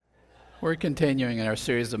We're continuing in our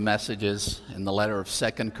series of messages in the letter of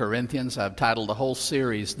 2 Corinthians. I've titled the whole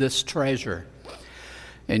series, This Treasure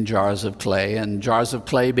in Jars of Clay, and jars of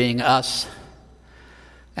clay being us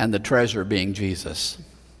and the treasure being Jesus.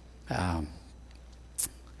 I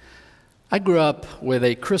grew up with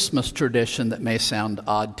a Christmas tradition that may sound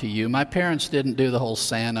odd to you. My parents didn't do the whole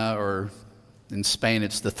Santa, or in Spain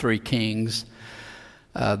it's the Three Kings.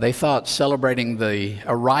 They thought celebrating the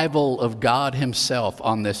arrival of God himself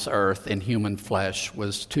on this earth in human flesh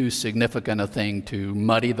was too significant a thing to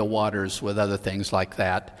muddy the waters with other things like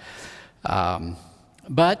that.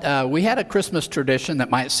 But we had a Christmas tradition that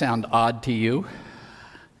might sound odd to you.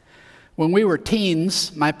 When we were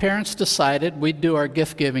teens, my parents decided we'd do our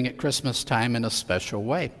gift giving at Christmas time in a special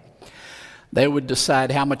way. They would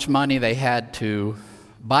decide how much money they had to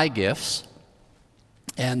buy gifts,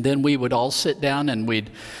 and then we would all sit down and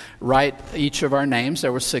we'd write each of our names.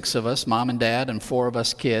 There were 6 of us, Mom and Dad, and 4 of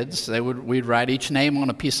us kids. We'd write each name on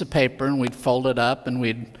a piece of paper, and we'd fold it up, and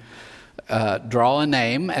we'd draw a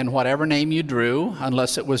name. And whatever name you drew,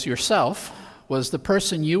 unless it was yourself, was the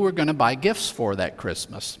person you were going to buy gifts for that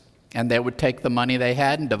Christmas. And they would take the money they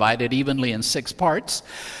had and divide it evenly in 6 parts.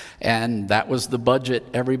 And that was the budget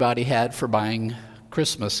everybody had for buying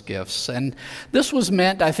Christmas gifts. And this was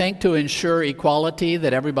meant, I think, to ensure equality,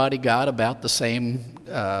 that everybody got about the same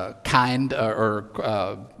kind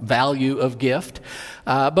or value of gift.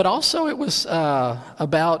 But also it was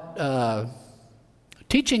about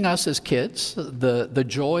teaching us as kids the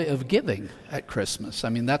joy of giving at Christmas. I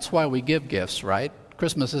mean, that's why we give gifts, right?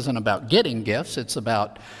 Christmas isn't about getting gifts. It's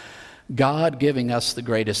about God giving us the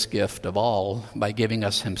greatest gift of all by giving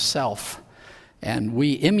us himself. And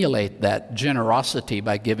we emulate that generosity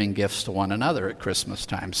by giving gifts to one another at Christmas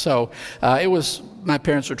time. So my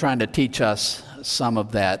parents were trying to teach us some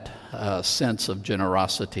of that sense of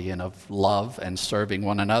generosity and of love and serving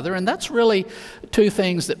one another. And that's really 2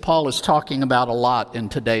 things that Paul is talking about a lot in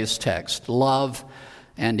today's text: love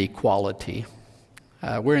and equality.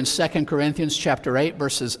 We're in 2 Corinthians chapter 8,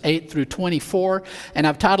 verses 8 through 24, and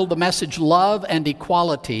I've titled the message, Love and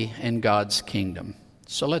Equality in God's Kingdom.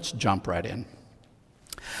 So let's jump right in.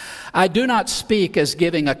 I do not speak as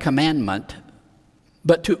giving a commandment,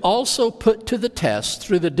 but to also put to the test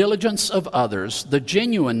through the diligence of others the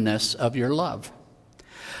genuineness of your love.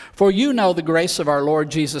 For you know the grace of our Lord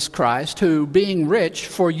Jesus Christ, who, being rich,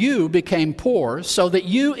 for you became poor, so that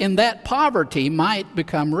you in that poverty might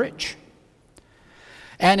become rich.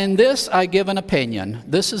 And in this I give an opinion.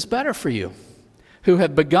 This is better for you, who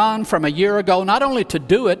have begun from a year ago not only to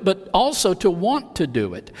do it, but also to want to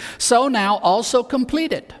do it. So now also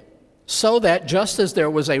complete it, so that just as there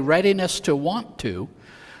was a readiness to want to,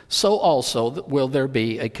 so also will there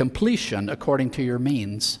be a completion according to your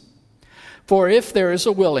means. For if there is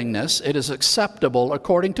a willingness, it is acceptable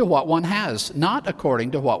according to what one has, not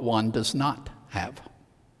according to what one does not have.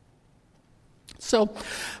 So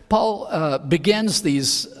Paul begins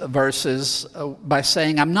these verses by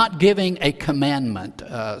saying, I'm not giving a commandment.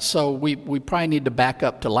 So we probably need to back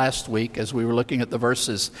up to last week as we were looking at the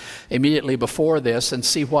verses immediately before this and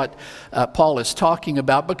see what Paul is talking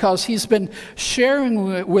about, because he's been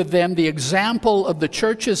sharing with them the example of the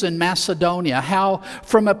churches in Macedonia, how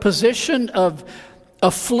from a position of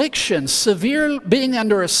affliction, being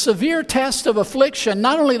under a severe test of affliction,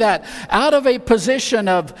 not only that, out of a position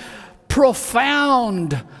of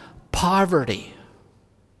profound poverty.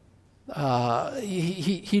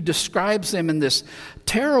 He describes them in this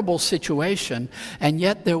terrible situation, and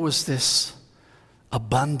yet there was this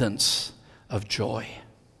abundance of joy.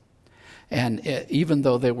 And even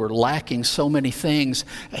though they were lacking so many things,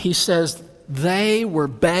 he says they were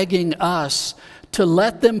begging us to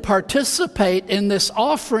let them participate in this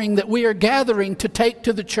offering that we are gathering to take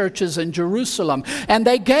to the churches in Jerusalem. And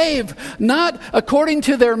they gave not according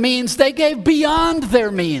to their means, they gave beyond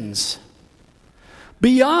their means.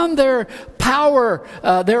 Beyond their power,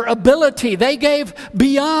 their ability. They gave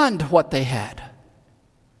beyond what they had.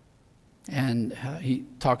 And he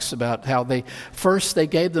talks about how they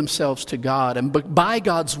gave themselves to God, and by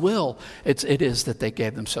God's will, it is that they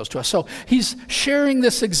gave themselves to us. So he's sharing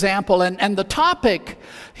this example, and the topic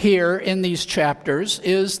here in these chapters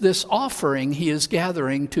is this offering he is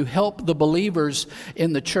gathering to help the believers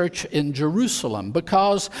in the church in Jerusalem.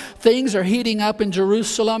 Because things are heating up in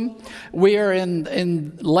Jerusalem. We are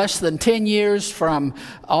in less than 10 years from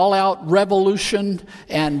all-out revolution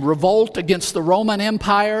and revolt against the Roman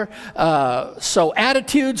Empire. So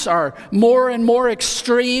attitudes are more and more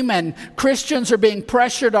extreme, and Christians are being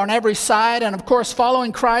pressured on every side. And of course,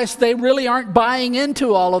 following Christ, they really aren't buying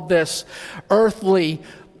into all of this earthly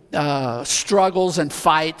struggles and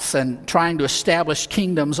fights and trying to establish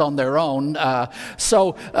kingdoms on their own.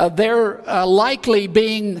 So they're likely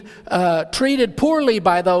being treated poorly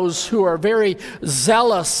by those who are very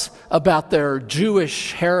zealous about their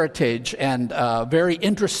Jewish heritage and very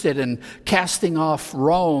interested in casting off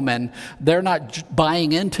Rome, and they're not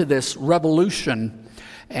buying into this revolution.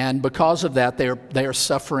 And because of that, they are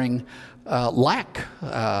suffering lack.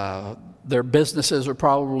 Their businesses are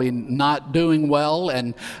probably not doing well,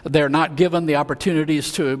 and they're not given the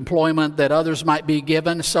opportunities to employment that others might be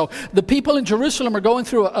given. So the people in Jerusalem are going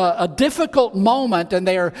through a difficult moment, and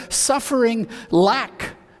they are suffering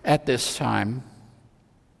lack at this time.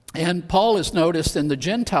 And Paul has noticed in the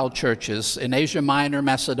Gentile churches in Asia Minor,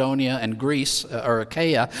 Macedonia, and Greece, or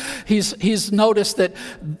Achaia, he's noticed that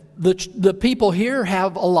the people here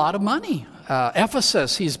have a lot of money.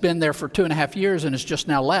 Ephesus, he's been there for 2.5 years and has just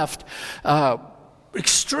now left.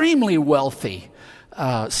 Extremely wealthy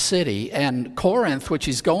city. And Corinth, which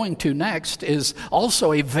he's going to next, is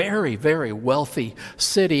also a very, very wealthy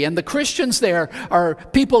city. And the Christians there are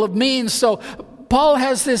people of means. So Paul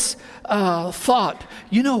has this thought,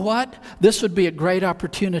 you know what? This would be a great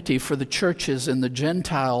opportunity for the churches in the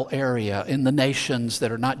Gentile area, in the nations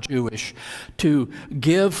that are not Jewish, to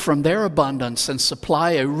give from their abundance and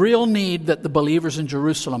supply a real need that the believers in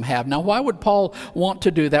Jerusalem have. Now, why would Paul want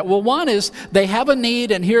to do that? Well, one is they have a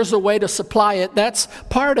need, and here's a way to supply it. That's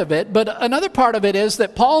part of it. But another part of it is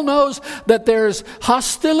that Paul knows that there's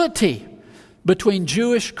hostility between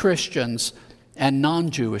Jewish Christians and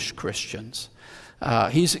non-Jewish Christians.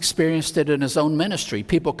 He's experienced it in his own ministry.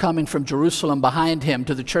 People coming from Jerusalem behind him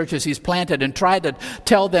to the churches he's planted and tried to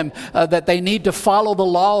tell them that they need to follow the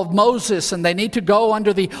law of Moses and they need to go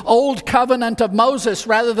under the old covenant of Moses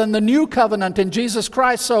rather than the new covenant in Jesus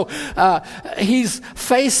Christ. So he's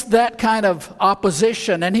faced that kind of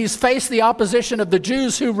opposition, and he's faced the opposition of the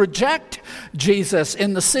Jews who reject Jesus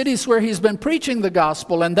in the cities where he's been preaching the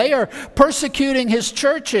gospel, and they are persecuting his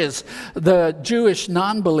churches, the Jewish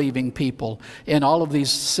non-believing people in all of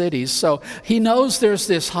these cities. So he knows there's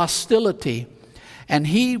this hostility, and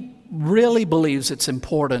he really believes it's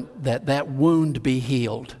important that that wound be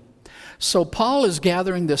healed. So Paul is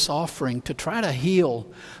gathering this offering to try to heal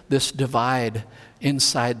this divide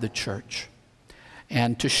inside the church,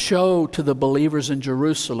 and to show to the believers in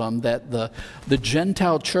Jerusalem that the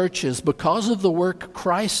Gentile churches, because of the work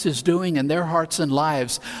Christ is doing in their hearts and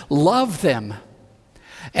lives, love them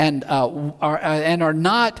and are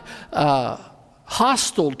not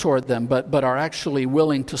hostile toward them, but are actually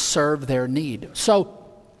willing to serve their need. So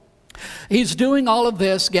he's doing all of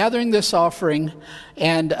this, gathering this offering,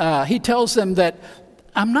 and he tells them that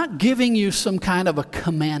I'm not giving you some kind of a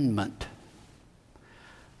commandment.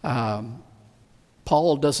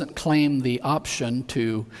 Paul doesn't claim the option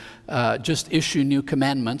to just issue new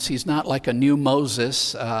commandments. He's not like a new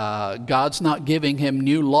Moses. God's not giving him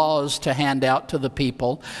new laws to hand out to the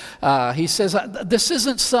people. He says, this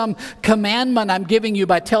isn't some commandment I'm giving you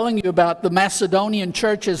by telling you about the Macedonian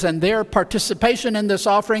churches and their participation in this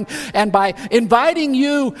offering, and by inviting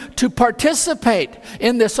you to participate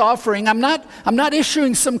in this offering. I'm not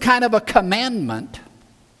issuing some kind of a commandment.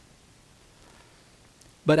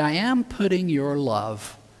 But I am putting your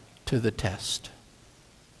love to the test.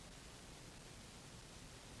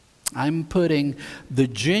 I'm putting the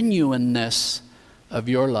genuineness of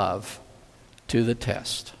your love to the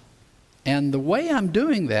test. And the way I'm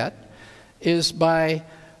doing that is by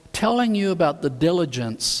telling you about the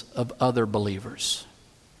diligence of other believers.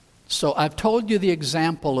 So I've told you the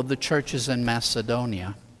example of the churches in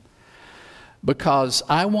Macedonia because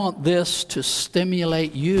I want this to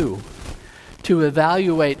stimulate you to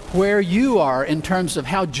evaluate where you are in terms of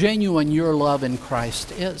how genuine your love in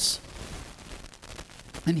Christ is.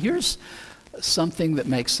 And here's something that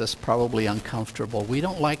makes us probably uncomfortable. We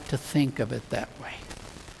don't like to think of it that way.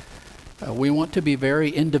 We want to be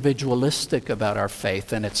very individualistic about our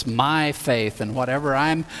faith, and it's my faith, and whatever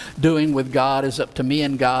I'm doing with God is up to me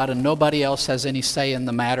and God, and nobody else has any say in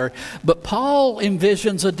the matter. But Paul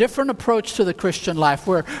envisions a different approach to the Christian life,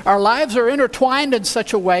 where our lives are intertwined in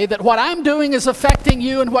such a way that what I'm doing is affecting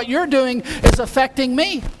you, and what you're doing is affecting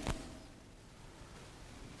me.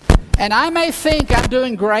 And I may think I'm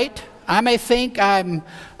doing great. I may think I'm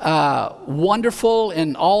wonderful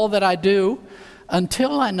in all that I do,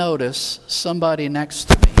 until I notice somebody next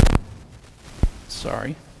to me,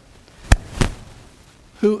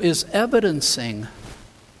 who is evidencing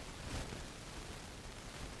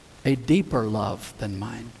a deeper love than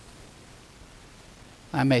mine.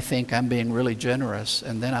 I may think I'm being really generous,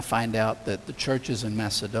 and then I find out that the churches in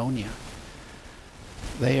Macedonia,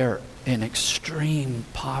 they are in extreme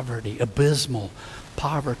poverty, abysmal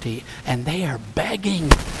poverty, and they are begging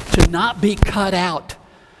to not be cut out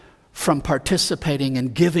from participating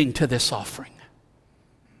and giving to this offering.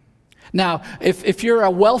 Now, if you're a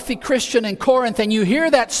wealthy Christian in Corinth and you hear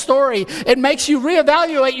that story, it makes you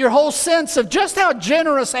reevaluate your whole sense of just how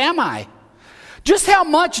generous am I? Just how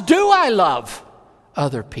much do I love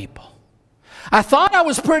other people? I thought I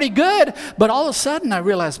was pretty good, but all of a sudden I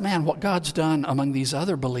realized, man, what God's done among these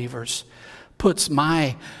other believers puts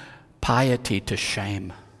my piety to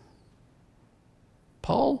shame.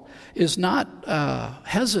 Paul is not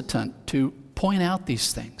hesitant to point out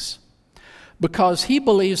these things, because he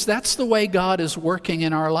believes that's the way God is working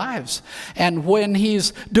in our lives. And when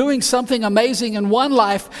he's doing something amazing in one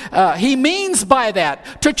life, he means by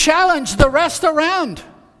that to challenge the rest around.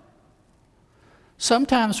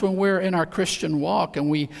 Sometimes when we're in our Christian walk and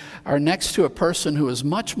we are next to a person who is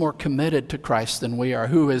much more committed to Christ than we are,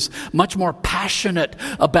 who is much more passionate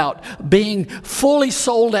about being fully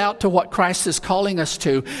sold out to what Christ is calling us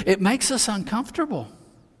to, it makes us uncomfortable.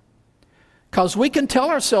 Because we can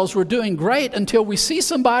tell ourselves we're doing great until we see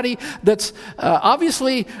somebody that's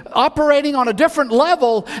obviously operating on a different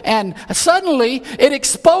level, and suddenly it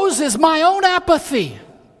exposes my own apathy.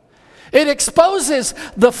 It exposes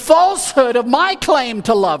the falsehood of my claim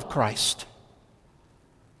to love Christ.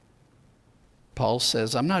 Paul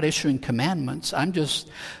says, I'm not issuing commandments. I'm just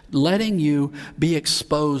letting you be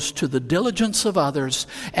exposed to the diligence of others,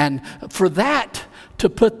 and for that to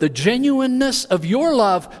put the genuineness of your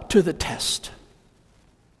love to the test.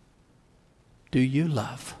 Do you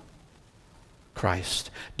love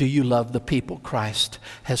Christ? Do you love the people Christ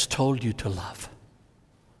has told you to love?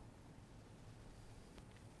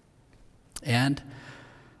 And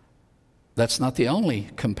that's not the only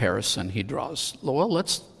comparison he draws. Well,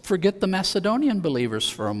 let's forget the Macedonian believers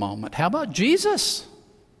for a moment. How about Jesus?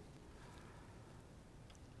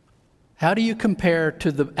 How do you compare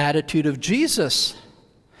to the attitude of Jesus?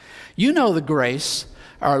 You know the grace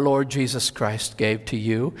our Lord Jesus Christ gave to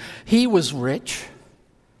you. He was rich,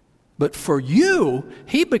 but for you,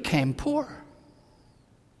 he became poor.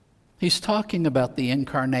 He's talking about the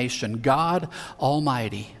incarnation, God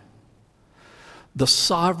Almighty, the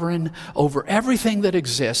sovereign over everything that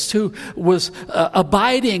exists, who was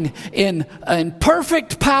abiding in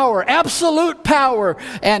perfect power, absolute power,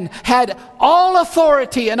 and had all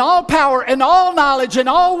authority and all power and all knowledge and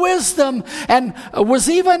all wisdom, and was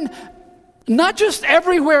even not just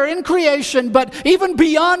everywhere in creation, but even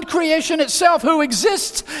beyond creation itself, who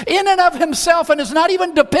exists in and of himself and is not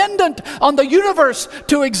even dependent on the universe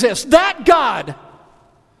to exist. That God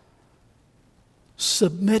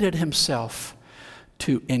submitted himself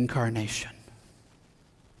to incarnation.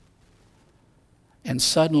 And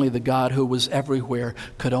suddenly the God who was everywhere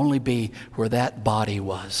could only be where that body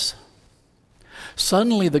was.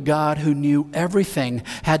 Suddenly the God who knew everything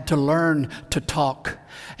had to learn to talk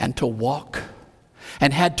and to walk,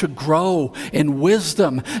 and had to grow in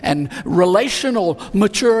wisdom and relational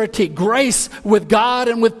maturity, grace with God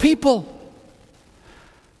and with people.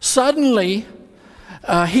 Suddenly,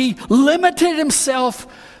 he limited himself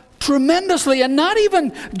tremendously, and not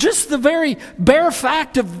even just the very bare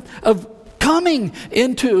fact of coming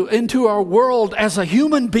into our world as a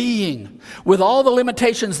human being with all the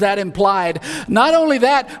limitations that implied. Not only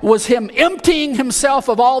that was him emptying himself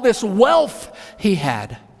of all this wealth he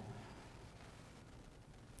had,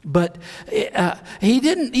 but he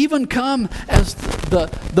didn't even come as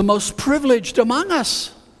the most privileged among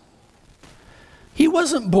us. He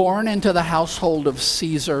wasn't born into the household of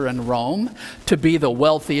Caesar and Rome to be the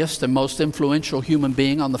wealthiest and most influential human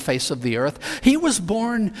being on the face of the earth. He was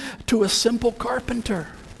born to a simple carpenter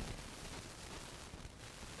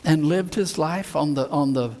and lived his life on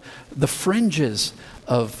the fringes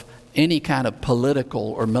of any kind of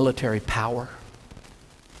political or military power.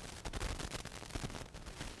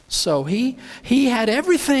 So he had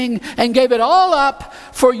everything and gave it all up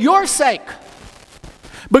for your sake.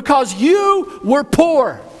 Because you were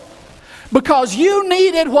poor. Because you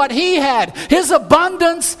needed what he had. His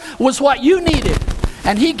abundance was what you needed.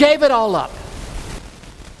 And he gave it all up.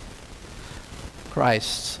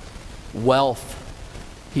 Christ's wealth,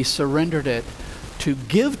 he surrendered it to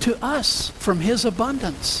give to us from his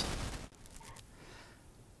abundance.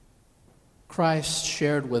 Christ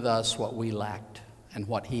shared with us what we lacked and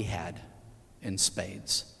what he had in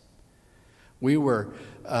spades. We were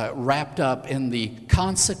wrapped up in the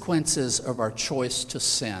consequences of our choice to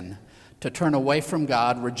sin, to turn away from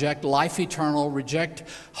God, reject life eternal, reject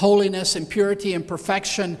holiness and purity and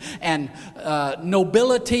perfection and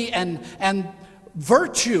nobility, and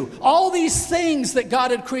virtue, all these things that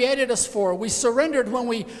God had created us for. We surrendered when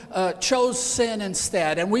we chose sin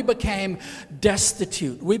instead, and we became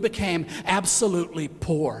destitute. We became absolutely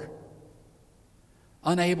poor,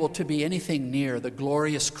 unable to be anything near the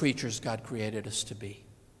glorious creatures God created us to be.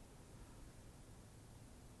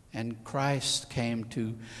 And Christ came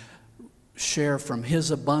to share from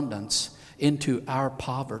His abundance into our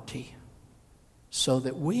poverty so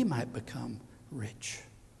that we might become rich,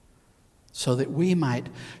 so that we might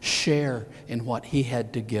share in what He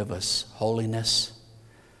had to give us: holiness,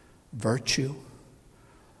 virtue,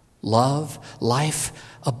 love, life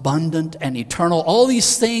abundant and eternal. All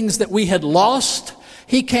these things that we had lost,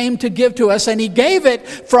 He came to give to us, and He gave it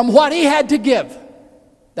from what He had to give.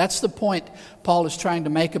 That's the point Paul is trying to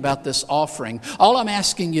make about this offering. All I'm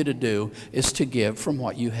asking you to do is to give from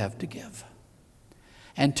what you have to give,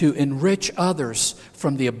 and to enrich others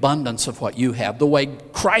from the abundance of what you have, the way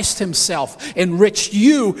Christ Himself enriched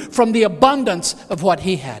you from the abundance of what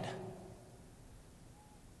He had.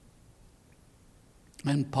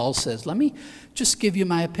 And Paul says, let me just give you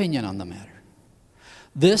my opinion on the matter.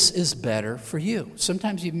 This is better for you.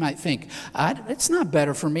 Sometimes you might think, it's not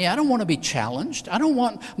better for me. I don't want to be challenged. I don't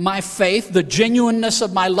want my faith, the genuineness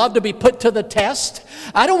of my love, to be put to the test.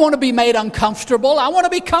 I don't want to be made uncomfortable. I want to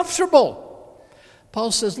be comfortable.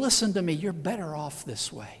 Paul says, listen to me, you're better off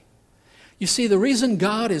this way. You see, the reason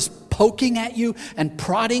God is poking at you and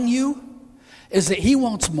prodding you is that He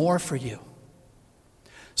wants more for you.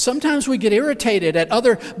 Sometimes we get irritated at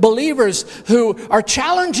other believers who are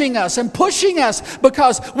challenging us and pushing us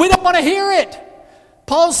because we don't want to hear it.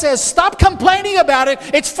 Paul says, stop complaining about it.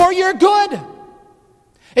 It's for your good.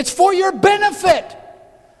 It's for your benefit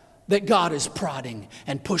that God is prodding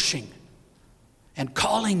and pushing and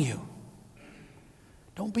calling you.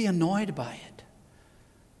 Don't be annoyed by it.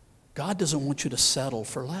 God doesn't want you to settle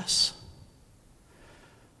for less.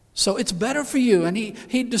 So it's better for you. And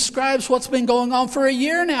he describes what's been going on for a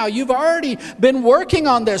year now. You've already been working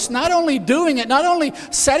on this, not only doing it, not only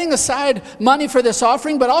setting aside money for this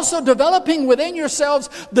offering, but also developing within yourselves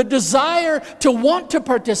the desire to want to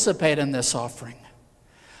participate in this offering.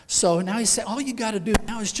 So now he said, all you got to do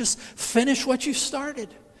now is just finish what you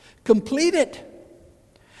started. Complete it.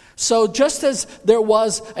 So just as there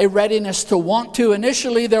was a readiness to want to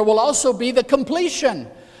initially, there will also be the completion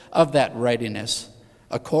of that readiness,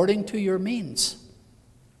 according to your means.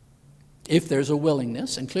 If there's a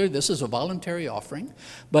willingness, and clearly this is a voluntary offering,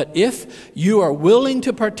 but if you are willing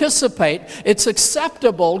to participate, it's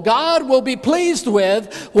acceptable. God will be pleased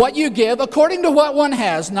with what you give according to what one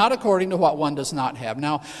has, not according to what one does not have.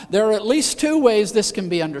 Now, there are at least two ways this can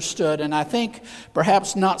be understood, and I think,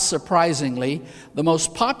 perhaps not surprisingly, the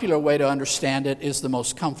most popular way to understand it is the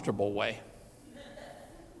most comfortable way.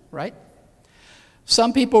 Right?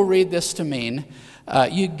 Some people read this to mean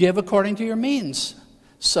you give according to your means.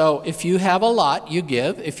 So if you have a lot, you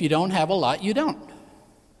give. If you don't have a lot, you don't.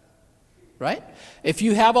 Right? If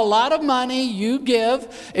you have a lot of money, you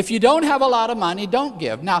give. If you don't have a lot of money, don't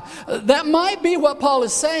give. Now, that might be what Paul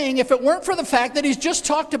is saying if it weren't for the fact that he's just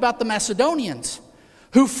talked about the Macedonians,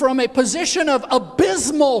 who from a position of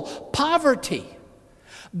abysmal poverty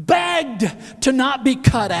begged to not be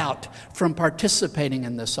cut out from participating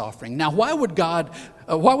in this offering. Now, why would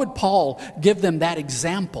Paul give them that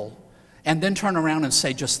example and then turn around and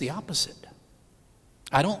say just the opposite?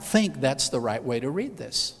 I don't think that's the right way to read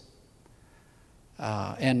this.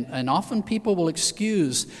 And often people will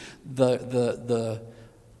excuse the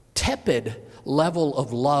tepid level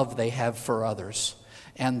of love they have for others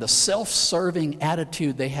and the self-serving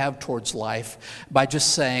attitude they have towards life by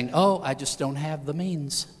just saying, oh, I just don't have the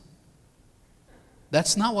means.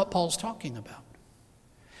 That's not what Paul's talking about.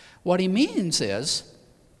 What he means is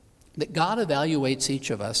that God evaluates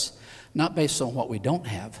each of us not based on what we don't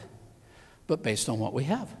have, but based on what we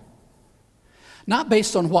have. Not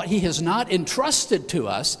based on what He has not entrusted to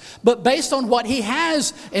us, but based on what He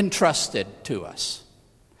has entrusted to us.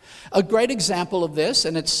 A great example of this,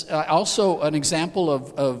 and it's also an example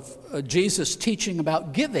of Jesus teaching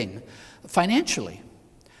about giving financially.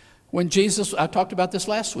 When Jesus, I talked about this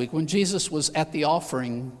last week, when Jesus was at the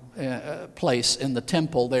offering place in the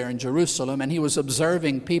temple there in Jerusalem, and He was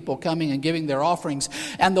observing people coming and giving their offerings,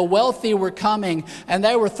 and the wealthy were coming, and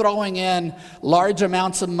they were throwing in large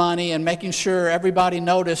amounts of money and making sure everybody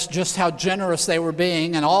noticed just how generous they were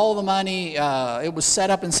being, and all the money, it was set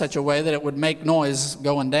up in such a way that it would make noise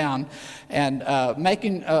going down, and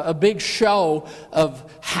making a big show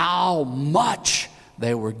of how much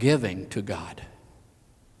they were giving to God.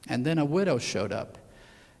 And then a widow showed up,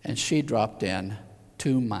 and she dropped in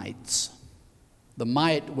 2 mites. The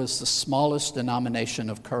mite was the smallest denomination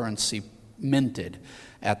of currency minted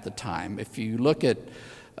at the time. If you look at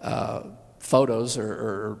photos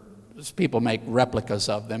or people make replicas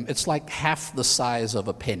of them, it's like half the size of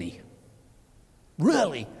a penny.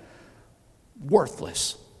 Really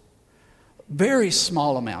worthless. Very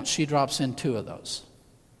small amount. She drops in 2 of those.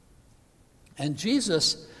 And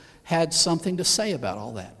Jesus had something to say about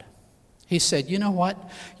all that. He said, you know what?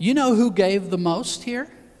 You know who gave the most here?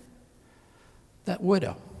 That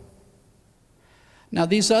widow. Now,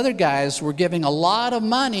 these other guys were giving a lot of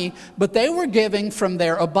money, but they were giving from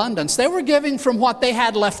their abundance. They were giving from what they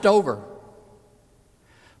had left over.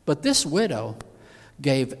 But this widow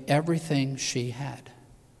gave everything she had.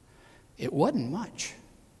 It wasn't much.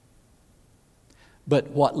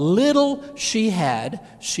 But what little she had,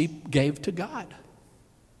 she gave to God.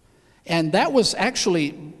 And that was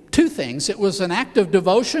actually 2 things. It was an act of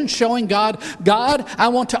devotion, showing God, God, I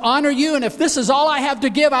want to honor you, and if this is all I have to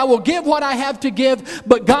give, I will give what I have to give.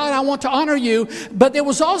 But God, I want to honor you. But there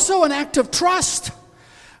was also an act of trust.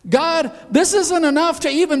 God, this isn't enough to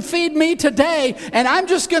even feed me today, and I'm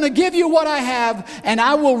just going to give you what I have, and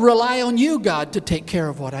I will rely on you, God, to take care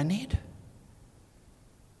of what I need.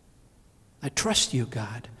 I trust you,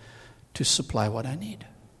 God, to supply what I need.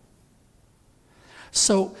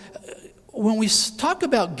 So when we talk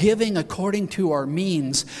about giving according to our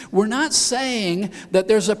means, we're not saying that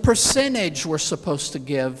there's a percentage we're supposed to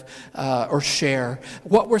give or share.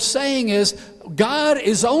 What we're saying is God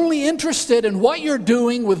is only interested in what you're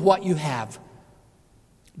doing with what you have.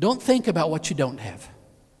 Don't think about what you don't have.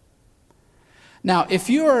 Now, if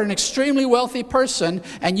you are an extremely wealthy person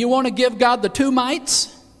and you want to give God the 2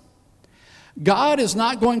 mites, God is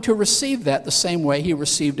not going to receive that the same way he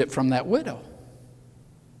received it from that widow.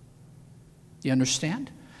 You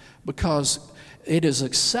understand? Because it is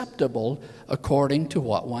acceptable according to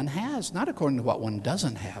what one has, not according to what one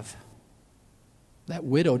doesn't have. That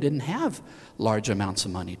widow didn't have large amounts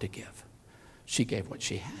of money to give. She gave what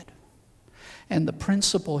she had. And the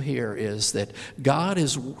principle here is that God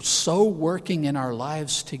is so working in our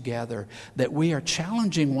lives together that we are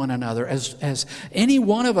challenging one another as any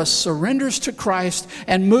one of us surrenders to Christ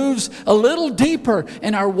and moves a little deeper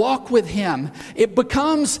in our walk with him. It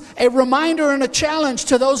becomes a reminder and a challenge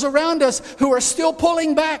to those around us who are still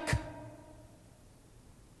pulling back.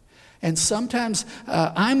 And sometimes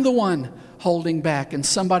I'm the one holding back, and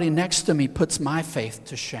somebody next to me puts my faith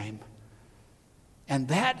to shame. And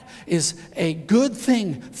that is a good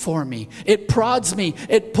thing for me. It prods me,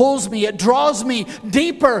 it pulls me, it draws me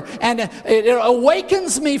deeper, and it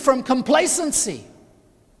awakens me from complacency.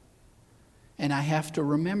 And I have to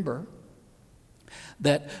remember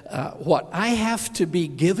that what I have to be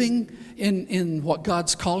giving in what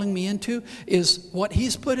God's calling me into is what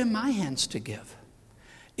he's put in my hands to give.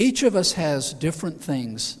 Each of us has different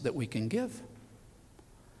things that we can give.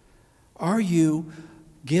 Are you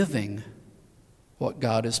giving what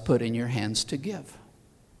God has put in your hands to give?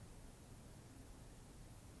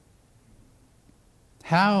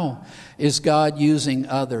 How is God using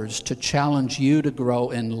others to challenge you to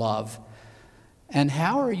grow in love? And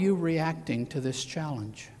how are you reacting to this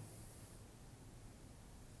challenge?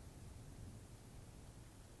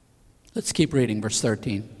 Let's keep reading verse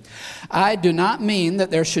 13. I do not mean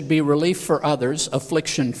that there should be relief for others,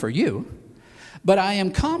 affliction for you, but I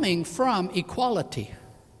am coming from equality.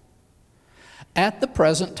 At the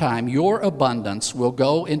present time, your abundance will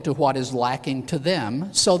go into what is lacking to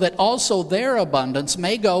them, so that also their abundance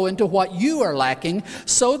may go into what you are lacking,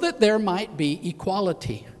 so that there might be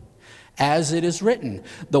equality. As it is written,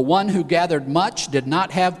 the one who gathered much did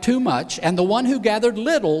not have too much, and the one who gathered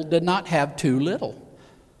little did not have too little.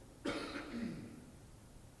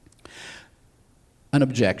 An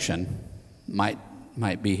objection might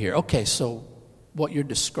be here. Okay, so what you're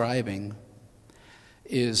describing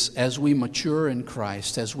is as we mature in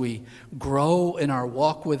Christ, as we grow in our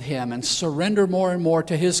walk with him and surrender more and more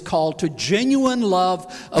to his call to genuine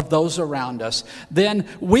love of those around us, then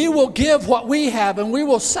we will give what we have, and we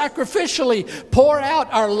will sacrificially pour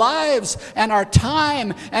out our lives and our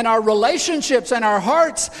time and our relationships and our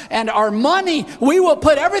hearts and our money. We will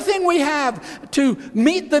put everything we have to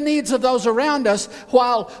meet the needs of those around us,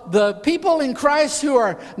 while the people in Christ who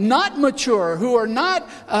are not mature, who are not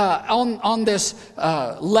on this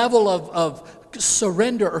level of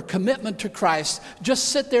surrender or commitment to Christ, just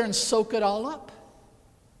sit there and soak it all up.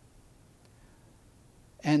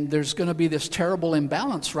 And there's going to be this terrible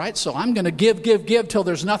imbalance, right? So I'm going to give till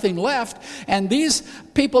there's nothing left. And these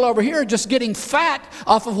people over here are just getting fat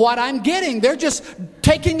off of what I'm getting. They're just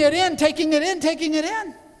taking it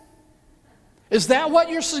in. Is that what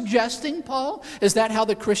you're suggesting, Paul? Is that how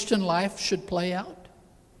the Christian life should play out?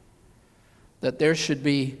 That there should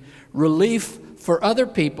be relief for other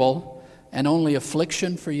people and only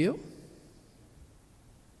affliction for you?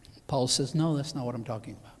 Paul says, no, that's not what I'm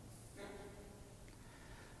talking about.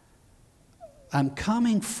 I'm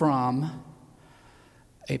coming from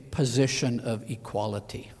a position of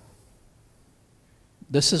equality.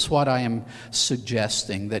 This is what I am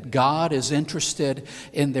suggesting, that God is interested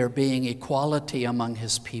in there being equality among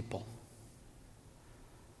His people.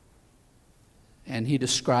 And He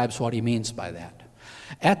describes what He means by that.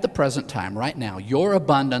 At the present time, right now, your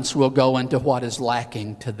abundance will go into what is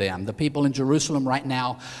lacking to them. The people in Jerusalem right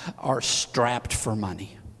now are strapped for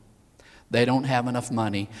money. They don't have enough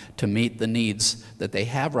money to meet the needs that they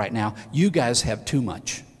have right now. You guys have too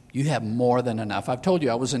much. You have more than enough. I've told you,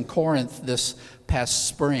 I was in Corinth this past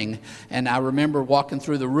spring, and I remember walking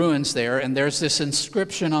through the ruins there, and there's this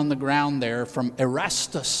inscription on the ground there from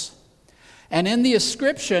Erastus. And in the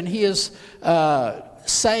inscription, he is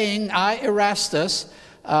saying, I, Erastus,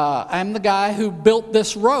 I'm the guy who built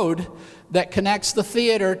this road that connects the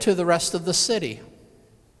theater to the rest of the city.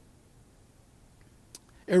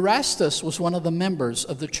 Erastus was one of the members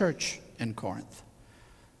of the church in Corinth.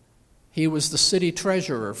 He was the city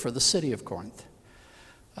treasurer for the city of Corinth.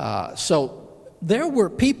 So there were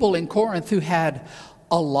people in Corinth who had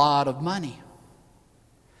a lot of money.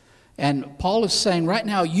 And Paul is saying right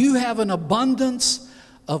now, you have an abundance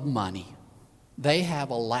of money. They have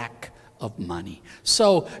a lack of money.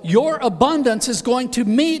 So your abundance is going to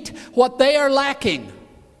meet what they are lacking.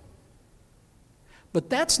 But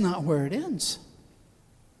that's not where it ends.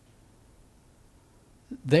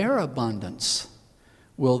 Their abundance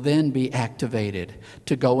will then be activated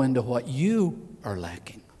to go into what you are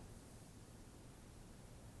lacking.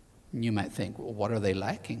 You might think, well, what are they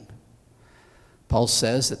lacking? Paul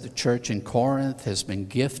says that the church in Corinth has been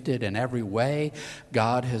gifted in every way.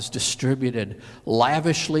 God has distributed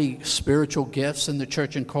lavishly spiritual gifts in the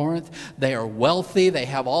church in Corinth. They are wealthy. They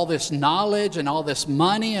have all this knowledge and all this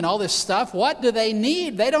money and all this stuff. What do they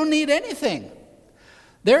need? They don't need anything.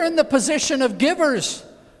 They're in the position of givers.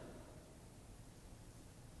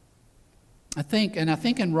 I think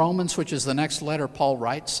in Romans, which is the next letter Paul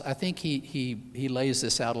writes, I think he lays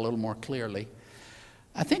this out a little more clearly.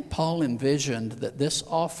 I think Paul envisioned that this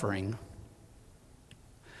offering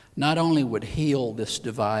not only would heal this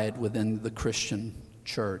divide within the Christian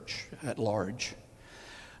church at large,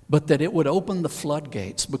 but that it would open the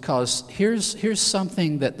floodgates, because here's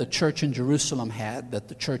something that the church in Jerusalem had that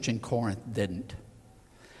the church in Corinth didn't.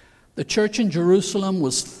 The church in Jerusalem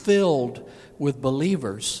was filled with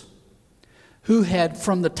believers who had,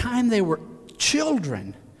 from the time they were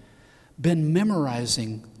children, been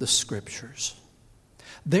memorizing the Scriptures.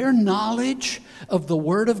 Their knowledge of the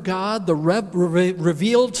Word of God, the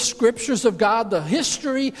revealed Scriptures of God, the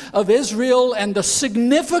history of Israel, and the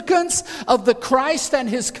significance of the Christ and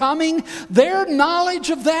His coming, their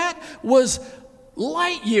knowledge of that was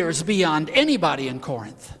light years beyond anybody in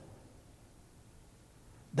Corinth.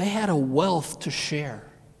 They had a wealth to share.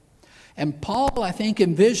 And Paul, I think,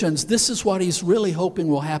 envisions this is what he's really hoping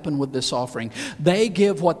will happen with this offering. They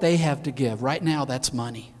give what they have to give. Right now, that's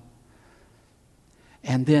money.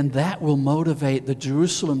 And then that will motivate the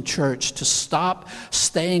Jerusalem church to stop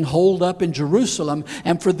staying holed up in Jerusalem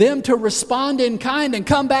and for them to respond in kind and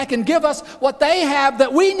come back and give us what they have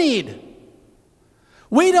that we need.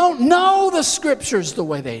 We don't know the Scriptures the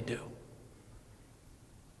way they do.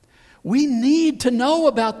 We need to know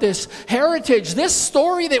about this heritage. This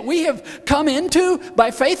story that we have come into by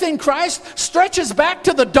faith in Christ stretches back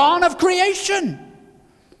to the dawn of creation.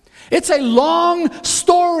 It's a long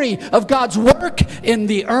story of God's work in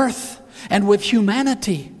the earth and with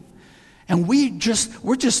humanity. And we're just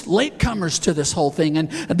latecomers to this whole thing. And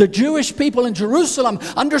the Jewish people in Jerusalem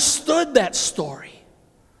understood that story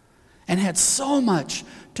and had so much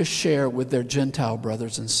to share with their Gentile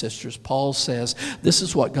brothers and sisters. Paul says, this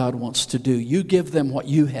is what God wants to do. You give them what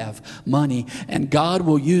you have, money, and God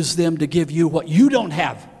will use them to give you what you don't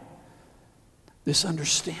have. This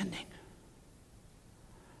understanding.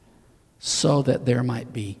 So that there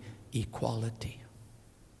might be equality.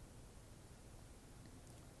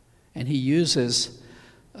 And he uses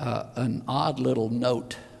an odd little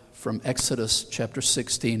note from Exodus chapter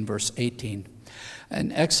 16, verse 18.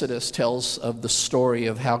 And Exodus tells of the story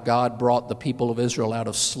of how God brought the people of Israel out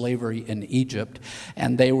of slavery in Egypt.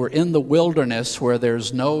 And they were in the wilderness where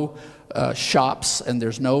there's no shops and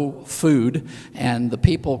there's no food. And the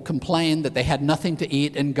people complained that they had nothing to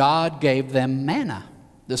eat. And God gave them manna,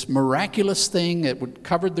 this miraculous thing that would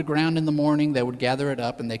cover the ground in the morning. They would gather it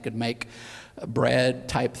up and they could make bread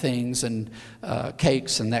type things and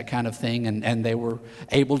cakes and that kind of thing, and they were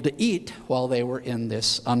able to eat while they were in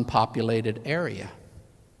this unpopulated area.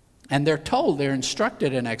 And they're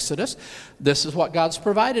instructed in Exodus, this is what God's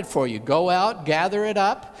provided for you. Go out, gather it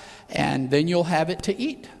up, and then you'll have it to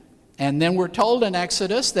eat. And then we're told in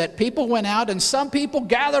Exodus that people went out, and some people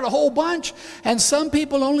gathered a whole bunch, and some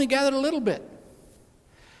people only gathered a little bit.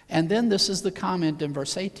 And then this is the comment in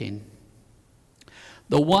verse 18.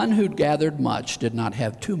 The one who gathered much did not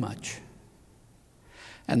have too much,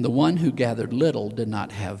 and the one who gathered little did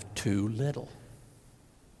not have too little.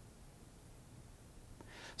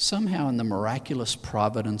 Somehow in the miraculous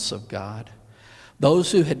providence of God,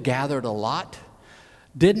 those who had gathered a lot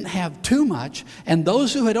didn't have too much, and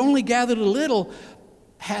those who had only gathered a little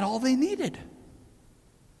had all they needed.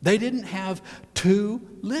 They didn't have too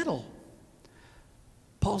little.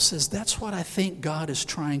 Paul says that's what I think God is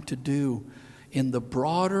trying to do in the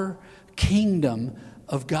broader kingdom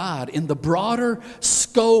of God, in the broader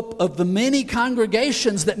scope of the many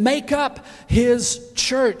congregations that make up His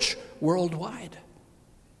church worldwide.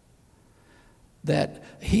 That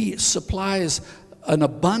He supplies an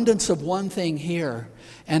abundance of one thing here,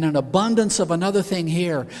 and an abundance of another thing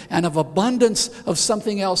here, and of abundance of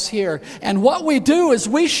something else here. And what we do is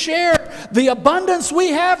we share the abundance we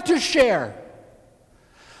have to share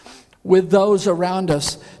with those around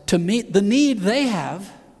us to meet the need they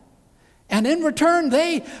have, and in return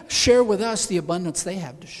they share with us the abundance they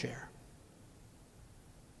have to share.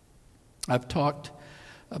 I've talked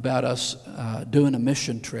about us doing a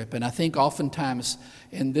mission trip. And I think oftentimes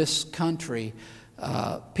in this country,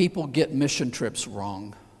 people get mission trips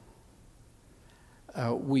wrong.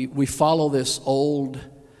 We follow this old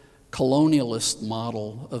colonialist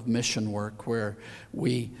model of mission work where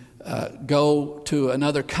we go to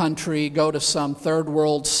another country, go to some third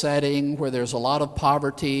world setting where there's a lot of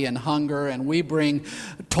poverty and hunger, and we bring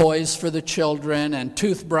toys for the children and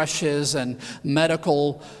toothbrushes and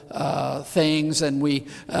medical things, and we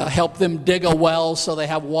help them dig a well so they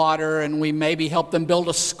have water, and we maybe help them build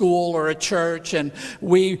a school or a church, and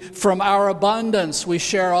we, from our abundance, we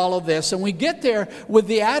share all of this, and we get there with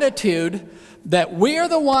the attitude that we are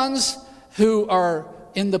the ones who are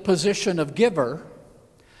in the position of giver,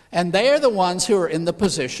 and they are the ones who are in the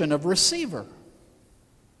position of receiver.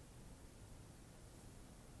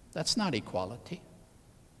 That's not equality.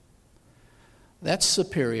 That's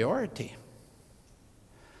superiority.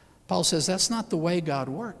 Paul says that's not the way God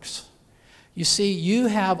works. You see, you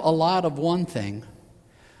have a lot of one thing.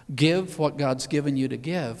 Give what God's given you to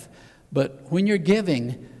give. But when you're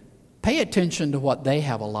giving, pay attention to what they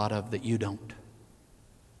have a lot of that you don't.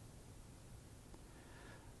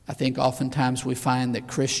 I think oftentimes we find that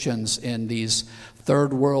Christians in these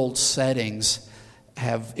third world settings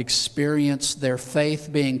have experienced their faith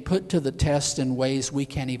being put to the test in ways we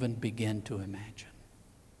can't even begin to imagine.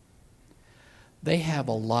 They have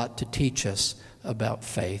a lot to teach us about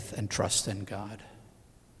faith and trust in God.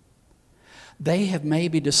 They have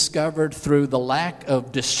maybe discovered through the lack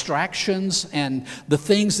of distractions and the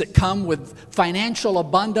things that come with financial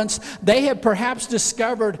abundance, they have perhaps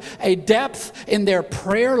discovered a depth in their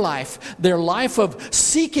prayer life, their life of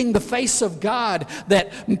seeking the face of God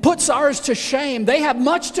that puts ours to shame. They have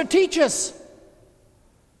much to teach us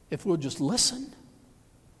if we'll just listen.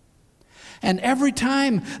 And every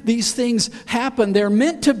time these things happen, they're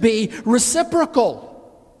meant to be reciprocal.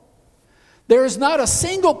 There is not a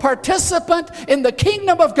single participant in the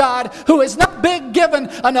kingdom of God who has not been given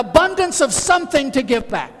an abundance of something to give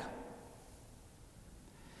back.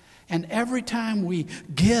 And every time we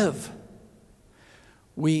give,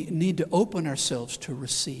 we need to open ourselves to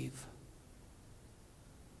receive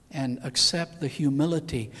and accept the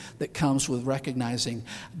humility that comes with recognizing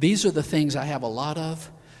these are the things I have a lot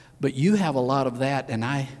of, but you have a lot of that, and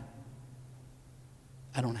I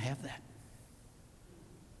don't have that.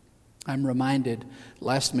 I'm reminded,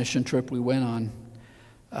 last mission trip we went on,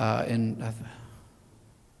 I'm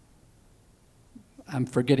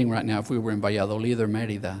forgetting right now if we were in Valladolid or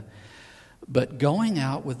Mérida, but going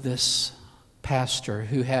out with this pastor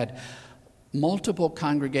who had multiple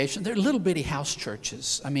congregations. They're little bitty house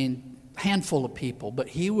churches. I mean, handful of people, but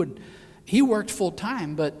he worked full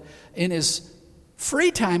time, but in his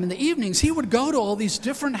free time in the evenings, he would go to all these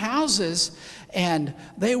different houses and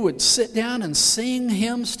they would sit down and sing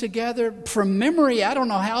hymns together from memory. I don't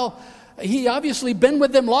know how. He obviously been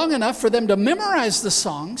with them long enough for them to memorize the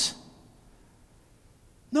songs.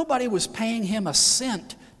 Nobody was paying him a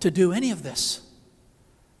cent to do any of this.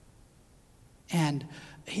 And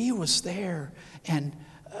he was there, and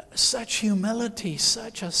such humility,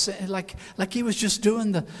 like he was just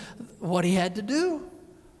doing what he had to do.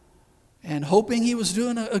 and hoping he was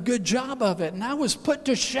doing a good job of it. And I was put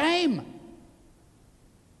to shame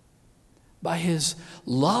by his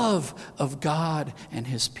love of God and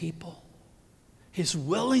his people, his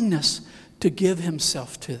willingness to give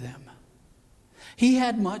himself to them. He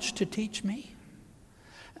had much to teach me.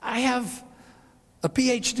 I have a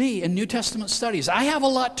PhD in New Testament studies. I have a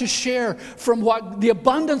lot to share from the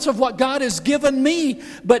abundance of what God has given me,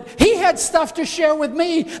 but he had stuff to share with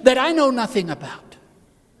me that I know nothing about.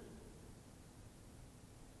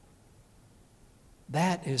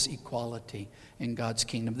 That is equality in God's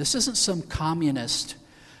kingdom. This isn't some communist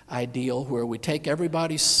ideal where we take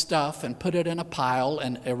everybody's stuff and put it in a pile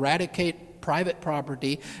and eradicate private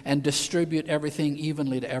property and distribute everything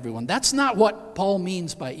evenly to everyone. That's not what Paul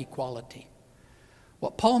means by equality.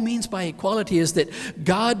 What Paul means by equality is that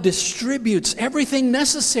God distributes everything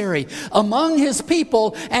necessary among his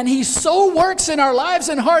people, and he so works in our lives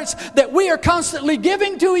and hearts that we are constantly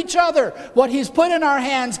giving to each other what he's put in our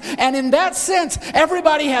hands. And in that sense,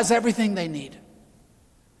 everybody has everything they need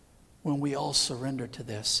when we all surrender to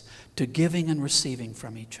this, to giving and receiving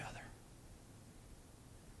from each other.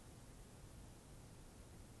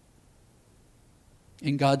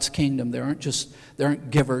 In God's kingdom, there aren't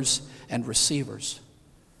givers and receivers.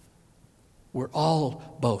 We're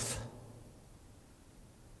all both.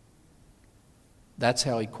 That's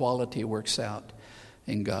how equality works out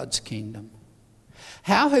in God's kingdom.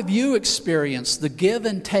 How have you experienced the give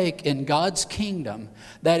and take in God's kingdom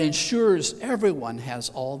that ensures everyone has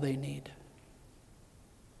all they need?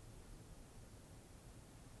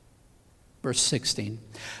 Verse 16,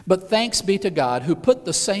 but thanks be to God who put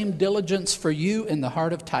the same diligence for you in the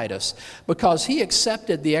heart of Titus, because he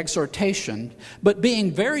accepted the exhortation, but being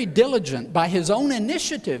very diligent by his own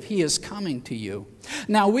initiative, he is coming to you.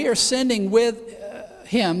 Now we are sending with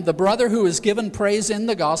him the brother who is given praise in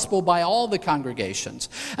the gospel by all the congregations.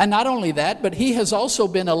 And not only that, but he has also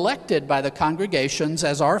been elected by the congregations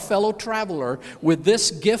as our fellow traveler with this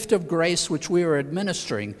gift of grace which we are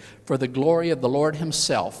administering for the glory of the Lord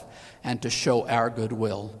himself, and to show our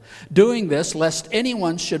goodwill. Doing this, lest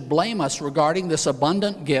anyone should blame us regarding this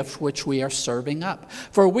abundant gift which we are serving up.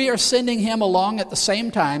 For we are sending him along at the same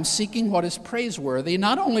time, seeking what is praiseworthy,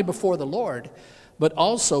 not only before the Lord, but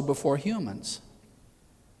also before humans.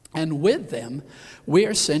 And with them, we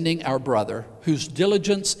are sending our brother, whose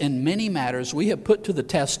diligence in many matters we have put to the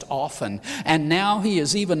test often, and now he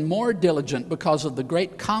is even more diligent because of the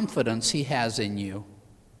great confidence he has in you.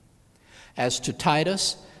 As to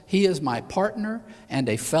Titus, he is my partner and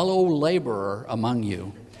a fellow laborer among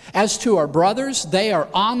you. As to our brothers, they are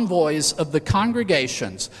envoys of the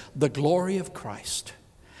congregations, the glory of Christ.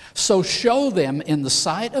 So show them in the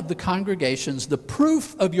sight of the congregations the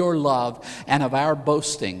proof of your love and of our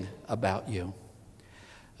boasting about you.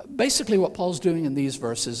 Basically, what Paul's doing in these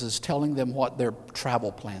verses is telling them what their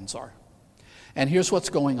travel plans are. And here's what's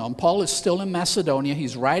going on. Paul is still in Macedonia.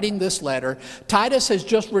 He's writing this letter. Titus has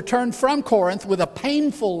just returned from Corinth with a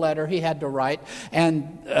painful letter he had to write.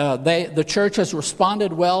 And the church has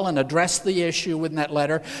responded well and addressed the issue with that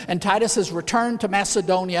letter. And Titus has returned to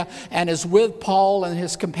Macedonia and is with Paul and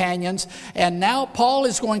his companions. And now Paul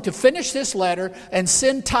is going to finish this letter and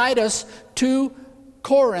send Titus to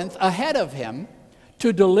Corinth ahead of him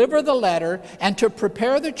to deliver the letter and to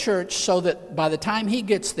prepare the church so that by the time he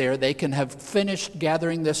gets there, they can have finished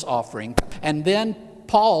gathering this offering. And then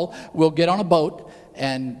Paul will get on a boat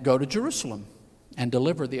and go to Jerusalem and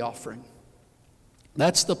deliver the offering.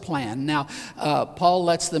 That's the plan. Now, Paul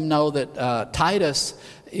lets them know that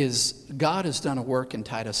God has done a work in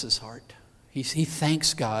Titus's heart. He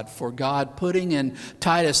thanks God for God putting in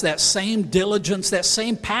Titus that same diligence, that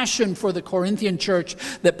same passion for the Corinthian church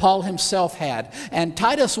that Paul himself had. And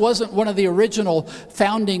Titus wasn't one of the original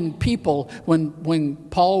founding people when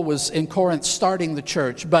Paul was in Corinth starting the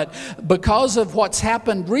church. But because of what's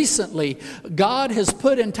happened recently, God has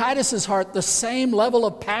put in Titus's heart the same level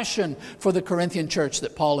of passion for the Corinthian church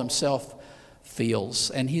that Paul himself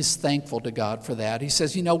feels, and he's thankful to God for that. He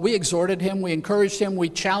says, we exhorted him, we encouraged him, we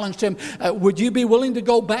challenged him. Would you be willing to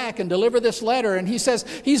go back and deliver this letter? And he says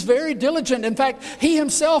he's very diligent. In fact, he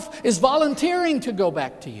himself is volunteering to go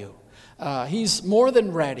back to you. He's more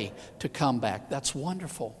than ready to come back. That's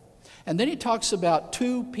wonderful. And then he talks about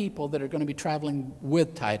two people that are going to be traveling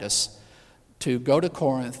with Titus to go to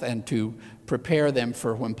Corinth and to prepare them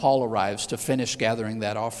for when Paul arrives to finish gathering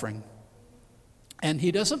that offering. And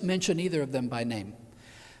he doesn't mention either of them by name.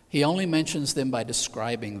 He only mentions them by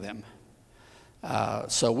describing them.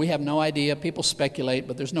 So we have no idea. People speculate,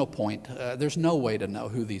 but there's no point. There's no way to know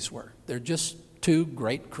who these were. They're just two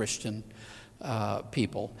great Christian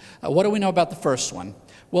people. What do we know about the first one?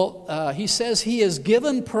 Well, he says he is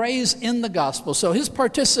given praise in the gospel. So his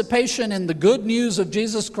participation in the good news of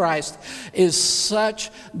Jesus Christ is such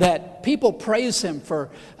that people praise him for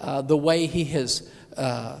the way he has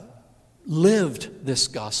lived this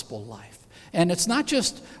gospel life. And it's not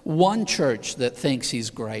just one church that thinks he's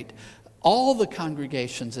great. All the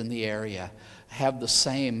congregations in the area have the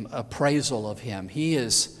same appraisal of him. He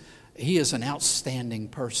is an outstanding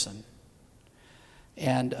person.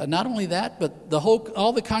 And not only that, but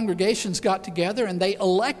all the congregations got together and they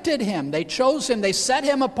elected him. They chose him. They set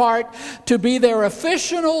him apart to be their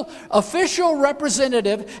official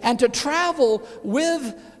representative and to travel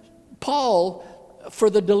with Paul for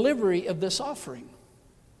the delivery of this offering.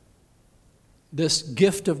 This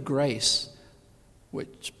gift of grace,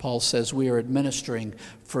 which Paul says we are administering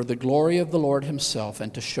for the glory of the Lord himself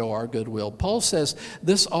and to show our goodwill. Paul says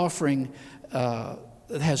this offering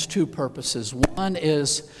has two purposes. One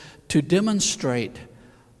is to demonstrate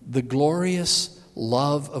the glorious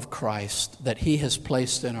love of Christ that he has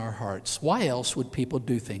placed in our hearts. Why else would people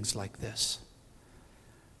do things like this?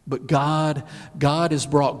 But God has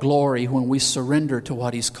brought glory when we surrender to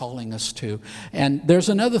what he's calling us to. And there's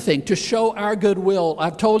another thing, to show our goodwill.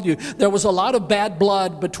 I've told you, there was a lot of bad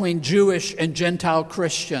blood between Jewish and Gentile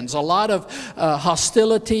Christians, a lot of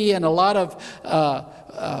hostility and a lot of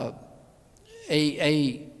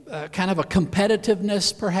kind of a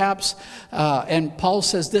competitiveness, perhaps. And Paul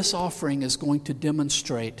says this offering is going to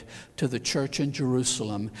demonstrate to the church in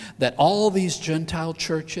Jerusalem that all these Gentile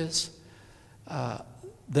churches,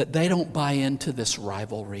 that they don't buy into this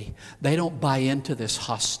rivalry. They don't buy into this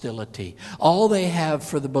hostility. All they have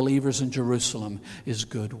for the believers in Jerusalem is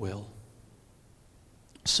goodwill.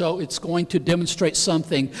 So it's going to demonstrate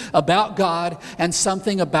something about God and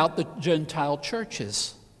something about the Gentile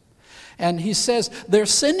churches. And he says they're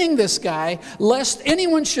sending this guy lest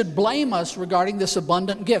anyone should blame us regarding this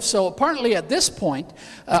abundant gift. So apparently at this point,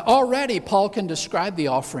 already Paul can describe the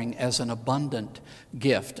offering as an abundant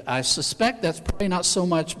gift. I suspect that's probably not so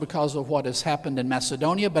much because of what has happened in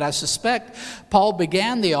Macedonia, but I suspect Paul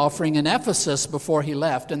began the offering in Ephesus before he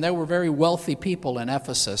left, and there were very wealthy people in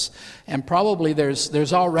Ephesus, and probably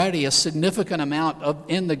there's already a significant amount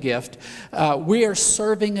in the gift. We are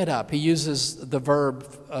serving it up. He uses the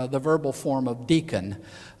verbal form of deacon.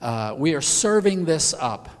 We are serving this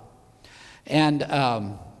up,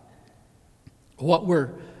 and what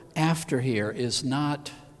we're after here is not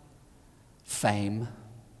fame,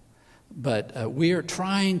 but we are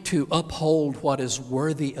trying to uphold what is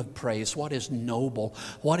worthy of praise, what is noble,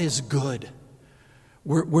 what is good.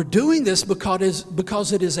 We're doing this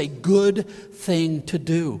because it is a good thing to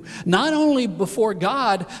do, not only before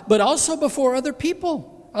God, but also before other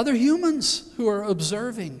people, other humans who are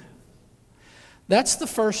observing. That's the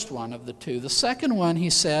first one of the two. The second one, he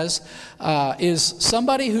says, is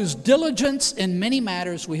somebody whose diligence in many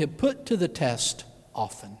matters we have put to the test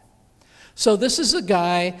often. So this is a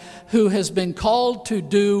guy who has been called to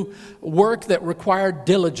do work that required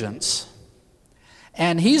diligence.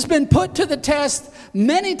 And he's been put to the test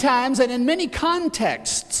many times and in many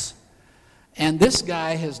contexts. And this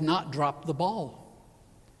guy has not dropped the ball.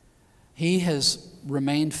 He has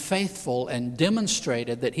remained faithful and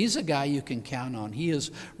demonstrated that he's a guy you can count on. He is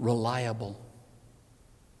reliable.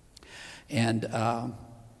 And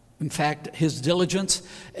in fact, his diligence,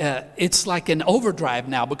 it's like an overdrive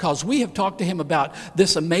now, because we have talked to him about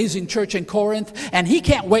this amazing church in Corinth, and he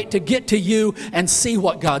can't wait to get to you and see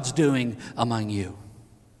what God's doing among you.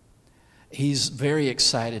 He's very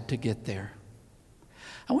excited to get there.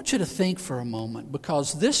 I want you to think for a moment,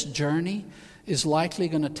 because this journey is likely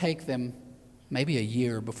going to take them maybe a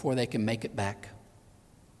year before they can make it back.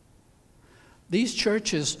 These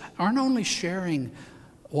churches aren't only sharing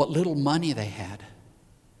what little money they had.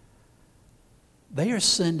 They are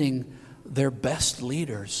sending their best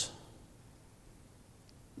leaders.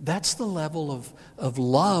 That's the level of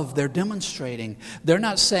love they're demonstrating. They're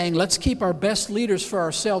not saying, let's keep our best leaders for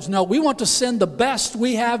ourselves. No, we want to send the best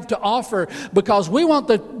we have to offer, because we want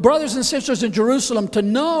the brothers and sisters in Jerusalem to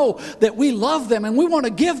know that we love them, and we want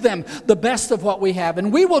to give them the best of what we have.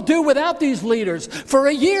 And we will do without these leaders for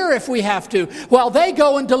a year if we have to, while they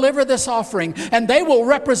go and deliver this offering, and they will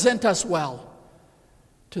represent us well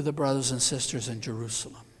to the brothers and sisters in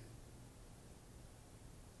Jerusalem.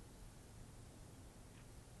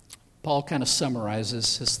 Paul kind of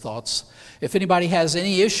summarizes his thoughts. If anybody has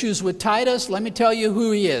any issues with Titus, let me tell you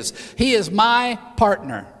who he is. He is my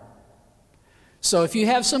partner. So if you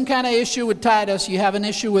have some kind of issue with Titus, you have an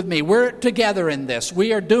issue with me. We're together in this.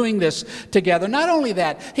 We are doing this together. Not only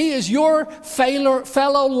that, he is your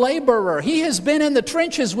fellow laborer. He has been in the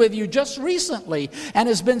trenches with you just recently and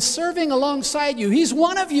has been serving alongside you. He's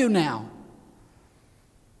one of you now.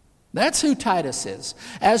 That's who Titus is.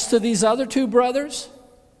 As to these other two brothers,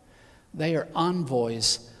 they are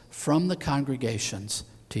envoys from the congregations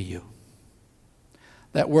to you.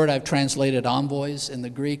 That word I've translated envoys in the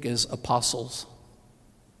Greek is apostles,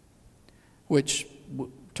 which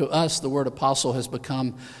to us the word apostle has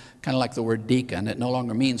become kind of like the word deacon. It no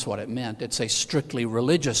longer means what it meant. It's a strictly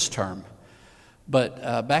religious term.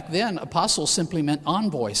 But back then, apostle simply meant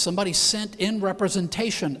envoy, somebody sent in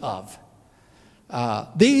representation of.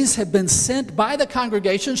 These have been sent by the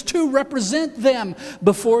congregations to represent them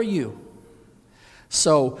before you.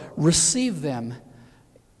 So receive them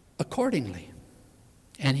accordingly.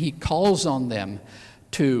 And he calls on them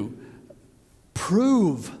to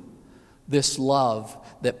prove this love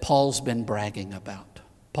that Paul's been bragging about.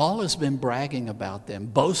 Paul has been bragging about them,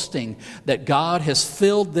 boasting that God has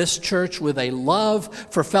filled this church with a love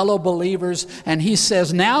for fellow believers. And he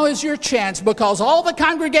says, now is your chance, because all the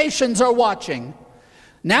congregations are watching.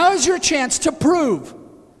 Now is your chance to prove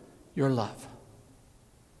your love.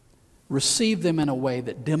 Receive them in a way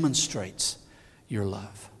that demonstrates your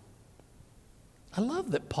love. I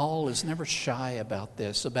love that Paul is never shy about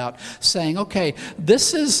this, about saying, okay,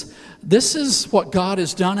 this is what God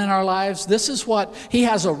has done in our lives. This is what he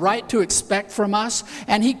has a right to expect from us.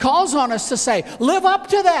 And he calls on us to say, live up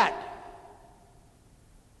to that.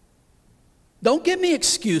 Don't give me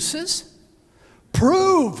excuses.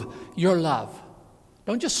 Prove your love.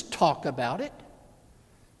 Don't just talk about it.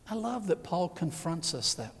 I love that Paul confronts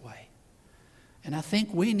us that way. And I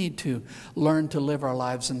think we need to learn to live our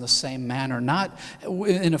lives in the same manner, not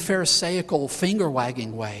in a pharisaical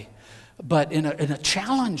finger-wagging way, but in a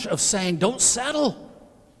challenge of saying, don't settle.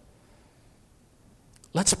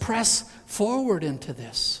 Let's press forward into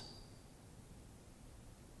this.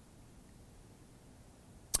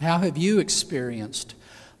 How have you experienced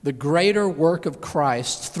the greater work of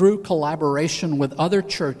Christ through collaboration with other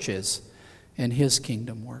churches in his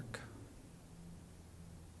kingdom work?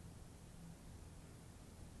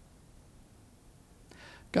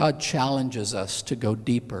 God challenges us to go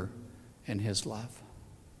deeper in his love.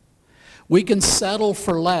 We can settle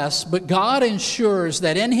for less, but God ensures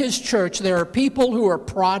that in his church there are people who are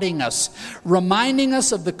prodding us, reminding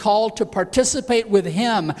us of the call to participate with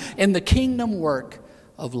him in the kingdom work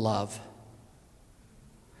of love.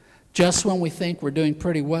 Just when we think we're doing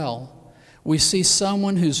pretty well, we see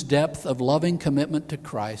someone whose depth of loving commitment to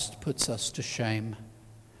Christ puts us to shame.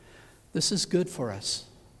 This is good for us.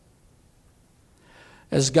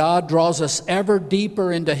 As God draws us ever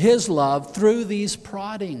deeper into his love through these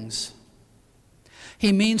proddings,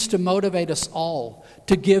 he means to motivate us all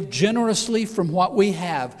to give generously from what we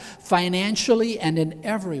have, financially and in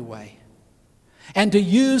every way, and to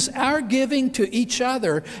use our giving to each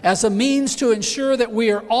other as a means to ensure that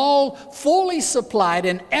we are all fully supplied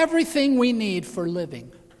in everything we need for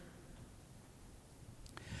living.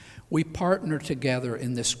 We partner together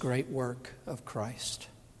in this great work of Christ.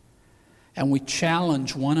 And we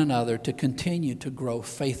challenge one another to continue to grow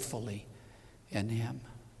faithfully in him.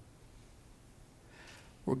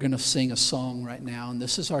 We're going to sing a song right now, and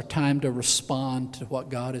this is our time to respond to what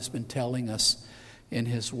God has been telling us in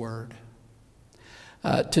his word.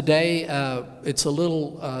 Today, it's a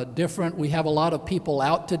little different. We have a lot of people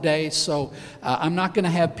out today, so I'm not going to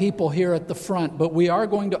have people here at the front, but we are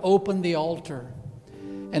going to open the altar.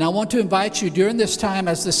 And I want to invite you during this time,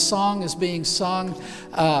 as this song is being sung,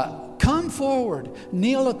 come forward,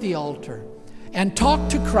 kneel at the altar, and talk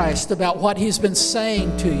to Christ about what he's been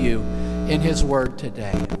saying to you in his word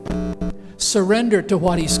today. Surrender to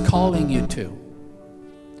what he's calling you to.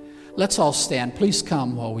 Let's all stand. Please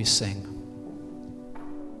come while we sing.